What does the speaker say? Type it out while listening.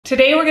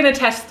Today we're gonna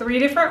test 3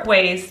 different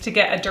ways to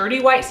get a dirty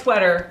white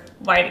sweater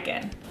white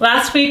again.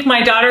 Last week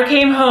my daughter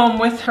came home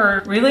with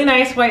her really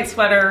nice white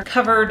sweater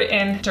covered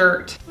in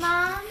dirt.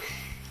 Mom,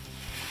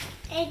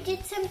 I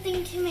did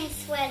something to my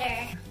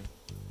sweater.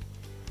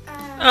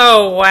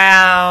 Oh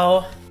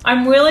wow.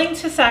 I'm willing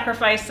to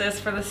sacrifice this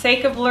for the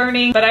sake of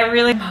learning, but I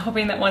really am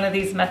hoping that one of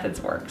these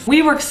methods works.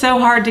 We worked so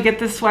hard to get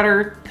this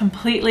sweater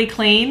completely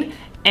clean,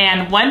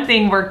 and one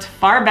thing worked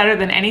far better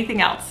than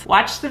anything else.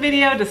 Watch the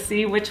video to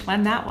see which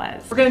one that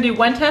was. We're gonna do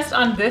one test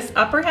on this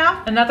upper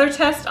half, another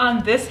test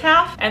on this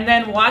half, and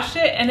then wash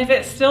it, and if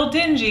it's still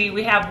dingy,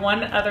 we have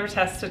one other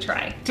test to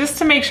try. Just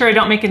to make sure I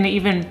don't make an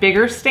even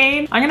bigger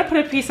stain, I'm gonna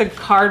put a piece of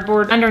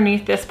cardboard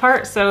underneath this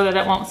part so that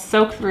it won't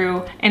soak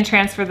through and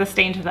transfer the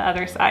stain to the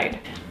other side.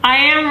 I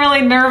am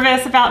really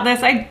nervous about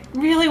this. I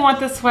really want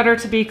this sweater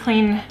to be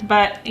clean,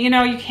 but you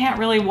know, you can't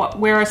really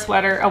wear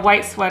a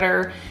white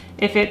sweater,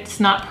 if it's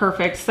not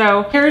perfect.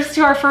 So here's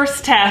to our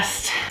first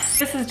test.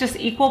 This is just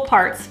equal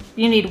parts.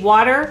 You need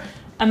water,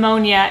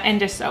 ammonia, and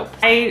dish soap.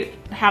 I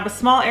have a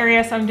small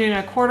area, so I'm doing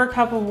a 1/4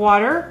 cup of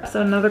water.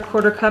 So another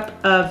 1/4 cup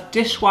of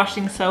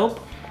dishwashing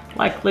soap,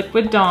 like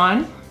Liquid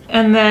Dawn.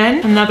 And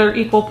then another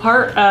equal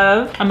part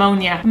of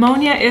ammonia.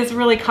 Ammonia is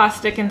really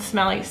caustic and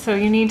smelly, so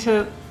you need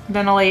to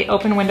ventilate,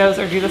 open windows,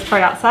 or do this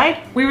part outside.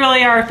 We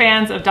really are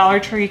fans of Dollar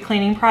Tree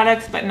cleaning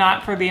products, but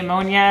not for the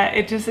ammonia.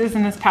 It just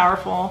isn't as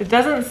powerful. It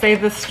doesn't say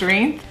the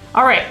strength.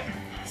 All right,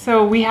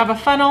 so we have a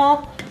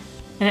funnel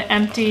and an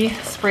empty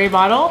spray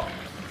bottle.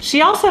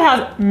 She also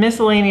has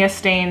miscellaneous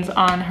stains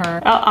on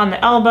her, on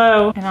the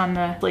elbow and on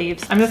the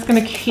sleeves. I'm just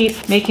gonna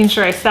keep making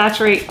sure I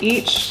saturate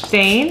each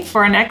stain.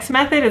 For our next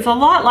method, it's a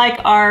lot like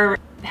our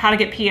how to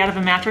get pee out of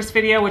a mattress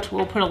video, which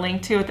we'll put a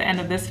link to at the end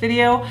of this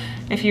video.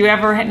 If you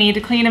ever need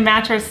to clean a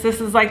mattress, this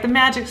is like the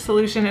magic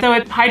solution. So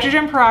it's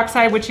hydrogen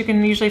peroxide, which you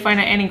can usually find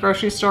at any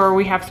grocery store.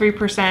 We have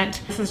 3%.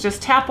 This is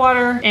just tap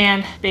water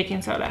and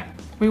baking soda.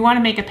 We want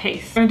to make a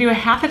paste. I'm gonna do a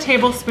 1/2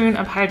 tablespoon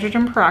of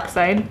hydrogen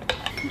peroxide,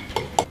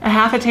 a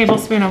 1/2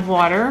 tablespoon of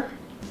water,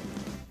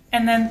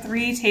 and then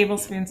 3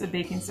 tablespoons of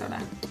baking soda.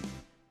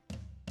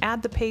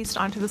 Add the paste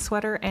onto the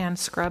sweater and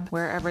scrub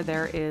wherever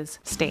there is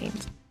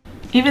stains.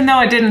 Even though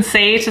it didn't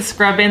say to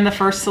scrub in the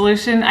first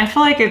solution, I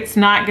feel like it's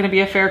not gonna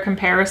be a fair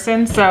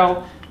comparison,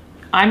 so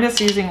I'm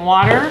just using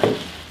water,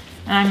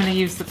 and I'm gonna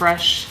use the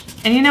brush.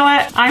 And you know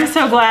what? I'm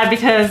so glad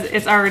because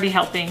it's already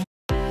helping.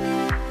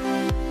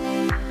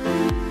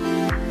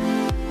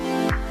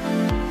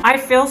 I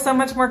feel so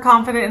much more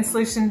confident in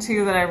solution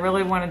 2 that I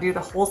really wanna do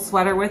the whole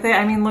sweater with it.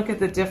 I mean, look at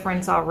the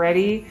difference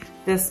already.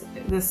 This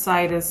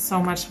side is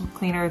so much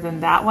cleaner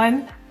than that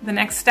one. The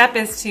next step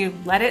is to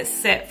let it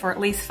sit for at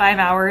least 5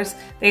 hours.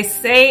 They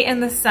say in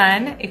the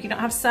sun, if you don't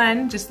have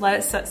sun, just let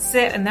it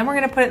sit, and then we're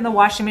gonna put it in the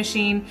washing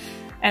machine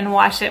and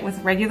wash it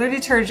with regular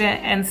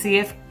detergent and see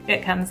if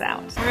it comes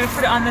out. We're gonna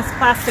put it on this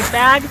plastic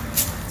bag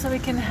so we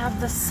can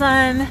have the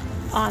sun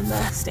on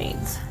the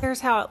stains. Here's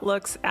how it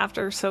looks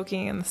after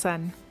soaking in the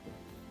sun.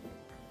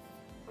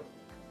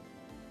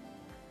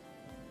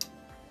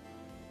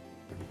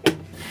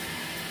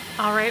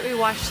 All right, we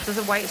washed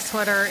the white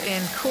sweater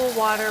in cool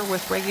water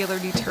with regular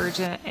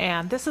detergent,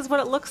 and this is what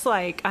it looks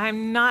like.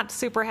 I'm not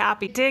super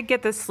happy. Did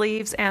get the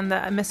sleeves and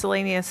the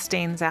miscellaneous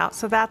stains out,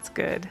 so that's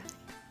good.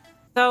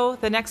 So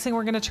the next thing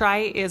we're gonna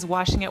try is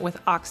washing it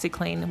with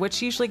OxyClean,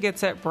 which usually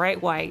gets it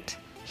bright white.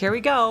 Here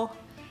we go.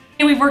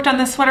 We've worked on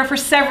this sweater for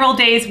several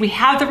days. We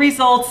have the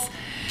results,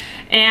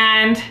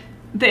 and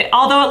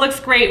although it looks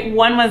great,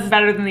 one was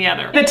better than the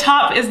other. The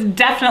top is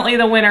definitely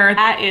the winner.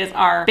 That is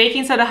our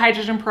baking soda,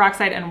 hydrogen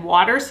peroxide, and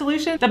water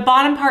solution. The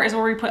bottom part is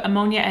where we put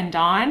ammonia and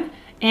Dawn.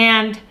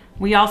 And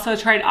we also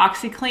tried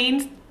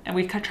OxyClean, and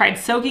we tried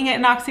soaking it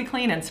in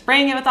OxyClean and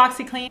spraying it with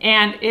OxyClean,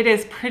 and it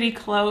is pretty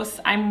close.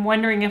 I'm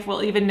wondering if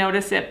we'll even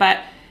notice it,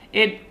 but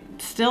it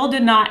still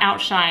did not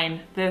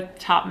outshine the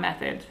top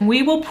method.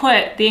 We will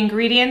put the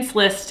ingredients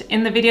list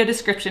in the video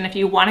description if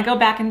you want to go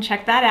back and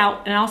check that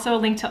out, and also a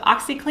link to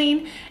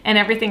OxyClean and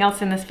everything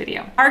else in this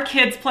video. Our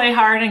kids play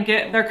hard and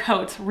get their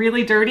coats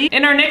really dirty.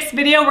 In our next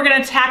video, we're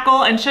going to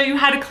tackle and show you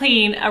how to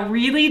clean a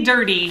really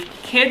dirty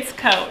kid's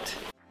coat.